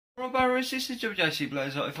Right, Barrows, this is WJC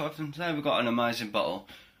Blaze 85, and today we've got an amazing battle.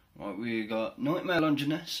 Right, we've got Nightmare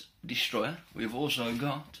Longinus, Destroyer. We've also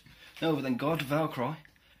got no other than God Valkyrie,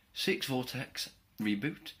 6 Vortex,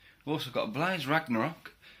 Reboot. We've also got Blaze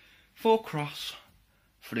Ragnoruk, 4 Cross,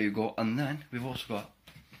 Frugal, and then we've also got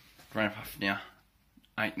Fafnir,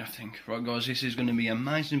 8-0. Right guys, this is going to be an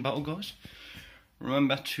amazing battle guys.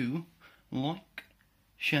 Remember to like,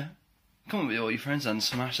 share, comment with all your friends and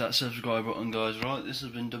smash that subscribe button guys. Right, this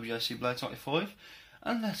has been WJC Blade 85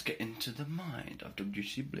 and let's get into the mind of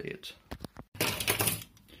WJC Blade.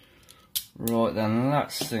 Right then,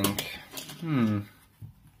 let's think. You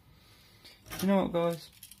know what guys,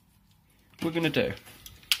 we're going to do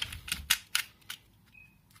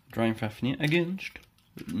Drain Fafnir against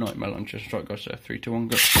Nightmare Longinus. Right guys, so 3, 2, 1,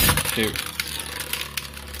 go. 2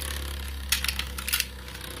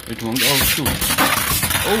 3, 2, 1, go. Oh, shoot.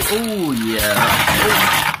 Oh, yeah.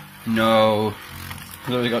 Oh. No.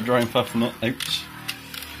 There we got Drain Fafnir. Ouch.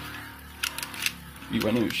 He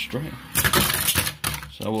went out straight.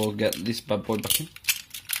 So we'll get this bad boy back in.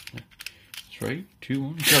 3, 2,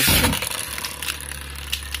 1, go.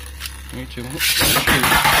 3, 2, 1, shoot.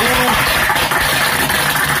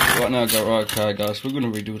 Right now, go. Right, okay, guys, we're going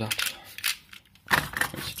to redo that.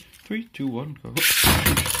 3, 2, 1, go.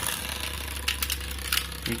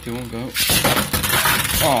 3, 2, 1, go.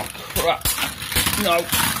 Oh, crap. No.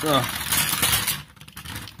 Oh.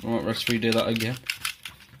 Right, let's redo that again.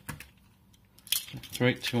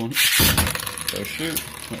 3, 2, 1. Go shoot.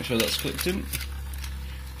 Make sure that's clicked in.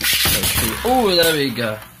 Go shoot. Oh, there we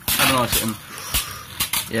go. Have a nice hit him.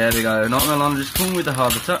 Yeah, there we go. Nightmare Longinus come with the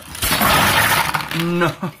hard attack.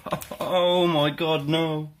 No. Oh my god,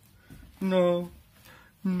 no. No.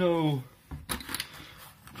 No.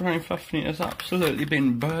 Drain Fafnir has absolutely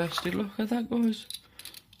been bursted. Look at that, guys.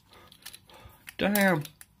 Damn.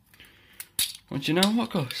 Well, do you know what,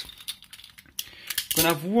 guys? We're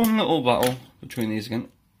going to have one little battle between these again.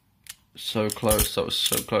 So close. That was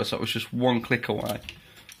so close. That was just one click away.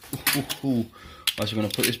 Ooh. Right, so we're going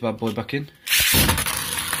to put this bad boy back in.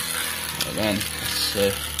 And then, let's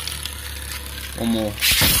one more.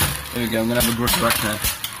 There we go. I'm going to have a brush back now.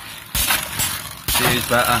 See who's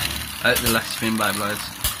better. Out the last spin by Blades.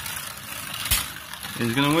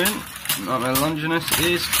 Who's going to win? Nightmare Longinus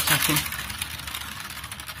is attacking.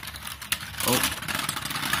 Oh,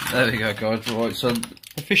 there we go, guys. Right, so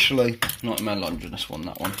officially, Nightmare Longinus won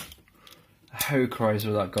that one. How crazy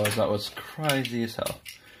was that, guys? That was crazy as hell.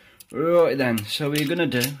 Right then, so we're going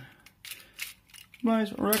to do Blaze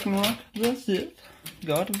Ragnoruk. That's it.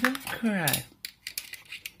 God Valkyrie.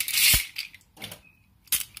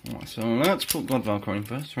 Right, so let's put God Valkyrie in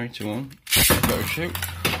first. 3, 2, 1. Go shoot.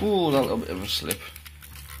 Oh, that little bit of a slip.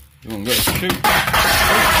 You want to go shoot?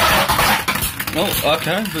 Oh,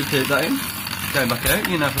 okay, we'll take that in. Going back out,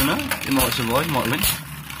 you never know. It might survive, might win.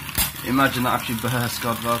 Imagine that actually bursts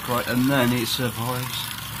God Valkyrie and then it survives.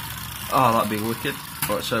 Oh, that'd be wicked.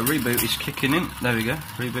 Right, so Reboot is kicking in. There we go.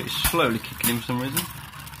 Reboot is slowly kicking in for some reason.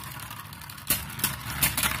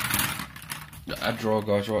 A draw,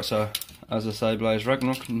 guys. Right, so as I say, Blaze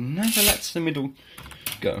Ragnoruk never lets the middle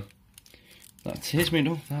go. That's his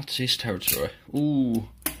middle, that's his territory. Ooh.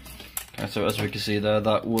 Okay, so as we can see there,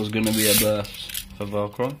 that was going to be a burst for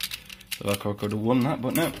Valkyrie. So Valkyrie could have won that,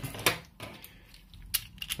 but no.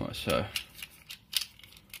 Right, so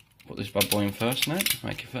put this bad boy in first now.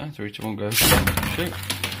 Make it fair. 3, 2, 1, go. Shoot.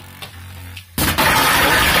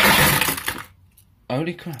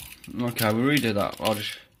 Holy crap. Okay, we'll redo that. I'll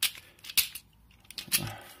just...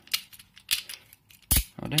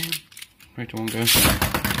 Oh damn. 3, 2, 1, go.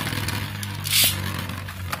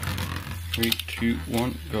 3, 2,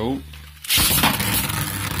 1, go.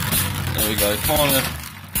 There we go. Finally.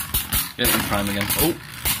 Get in frame again. Oh,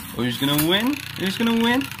 who's gonna win? Who's gonna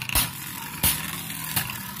win?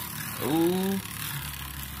 Oh,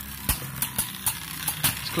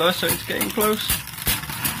 it's closer. It's getting close.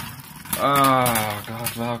 Ah, God,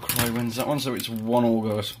 Valkyrie wins that one. So it's 1-all,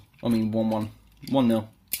 guys. I mean 1-1, 1-0.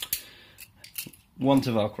 1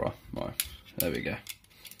 to Valkyrie. Right, there we go.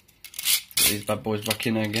 Put these bad boys back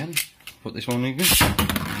in again. Put this one in again.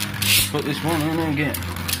 Put this one in again.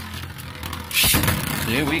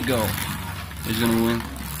 Here we go. Who's gonna win?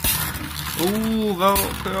 Ooh,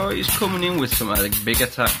 Valkyrie is coming in with some big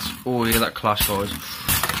attacks. Oh, hear that clash, guys.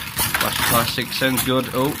 Classic sounds good.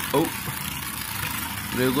 Oh.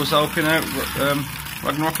 Rugal's helping out.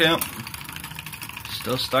 Ragnoruk out.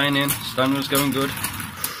 Still staying in. Stand was going good.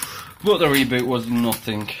 But the reboot was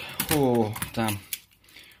nothing. Oh, damn.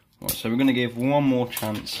 Right, so we're going to give one more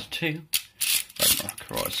chance to Ragnoruk.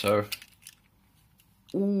 Right, so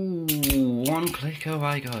Ooh, one click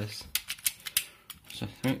away, guys. so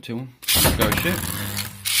 3, 2, 1, go shoot.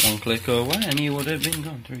 One click away and he would have been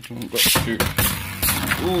gone. 3, 2, 1, go shoot.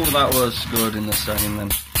 Oh, that was good in the second then.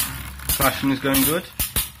 Flashing is going good.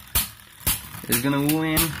 He's going to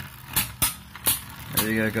win. There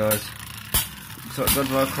you go, guys. So God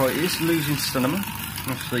Valkyrie is losing cinema.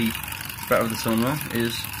 Obviously, better of the cinema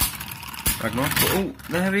is Ragnoruk. But oh,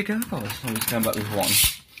 there we go, guys. So he's came back with 1.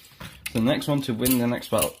 The next one to win the next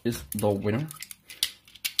battle is the winner.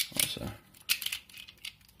 Right, so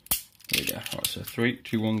there we go. Right, so 3,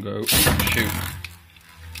 2, 1, go. Shoot.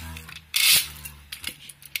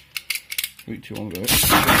 3, 2, 1, go.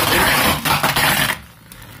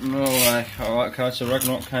 No way. Alright, guys, so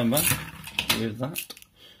Ragnoruk came back with that.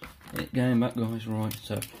 It came back, guys. Right,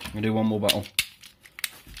 so I'm going to do one more battle.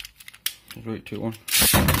 3, 2, 1. 3,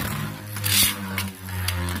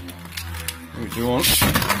 2, 1.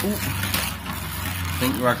 Ooh. I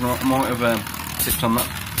think Ragnoruk might have tipped on that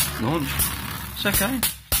launch. It's okay.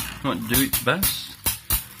 Might do its best.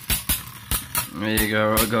 There you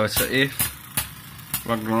go, right, guys. So if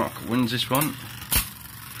Ragnoruk wins this one,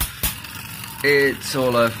 it's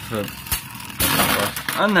all over for.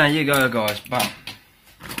 And there you go, guys. Bam.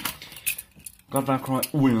 God Valkyrie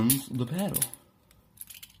wins the battle.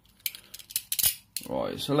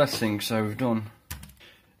 Right, so let's think. So we've done.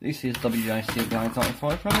 This is WJC Guide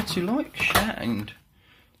 95. Remember to like, share, and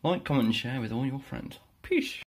comment and share with all your friends. Peace.